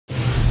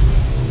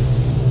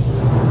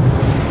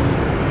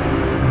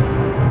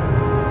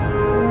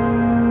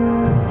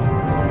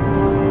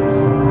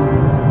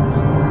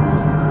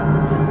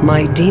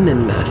My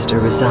demon master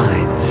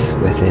resides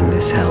within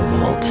this hell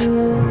vault.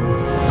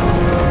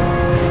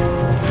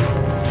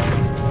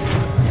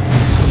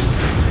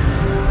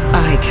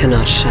 I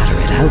cannot shatter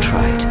it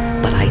outright,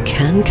 but I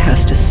can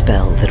cast a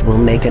spell that will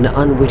make an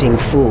unwitting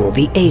fool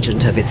the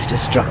agent of its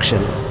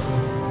destruction.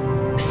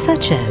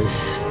 Such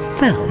as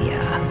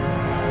Thalia.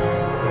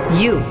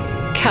 You,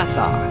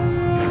 Cathar.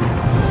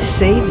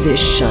 Save this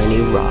shiny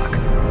rock,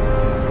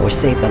 or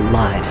save the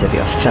lives of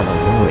your fellow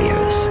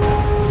warriors.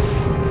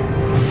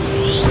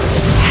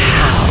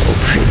 How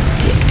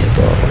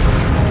predictable.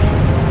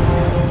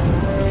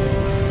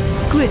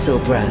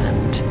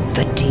 Grizzlebrand,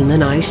 the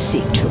demon I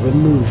seek to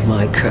remove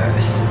my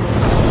curse.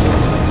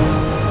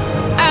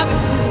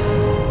 Avacyn!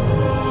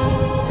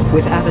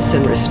 With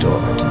Avacyn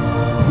Restored,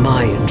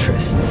 my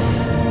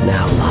interests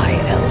now lie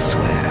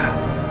elsewhere.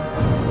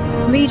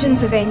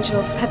 Legions of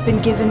angels have been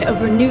given a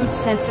renewed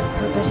sense of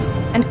purpose,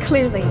 and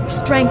clearly,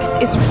 strength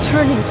is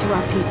returning to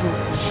our people.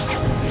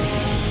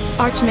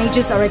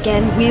 Archmages are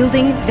again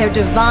wielding their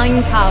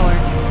divine power.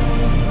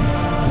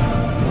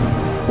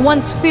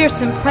 Once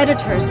fearsome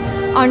predators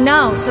are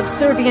now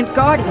subservient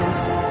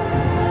guardians.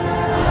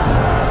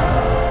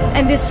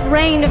 And this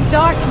reign of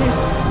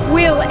darkness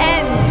will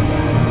end.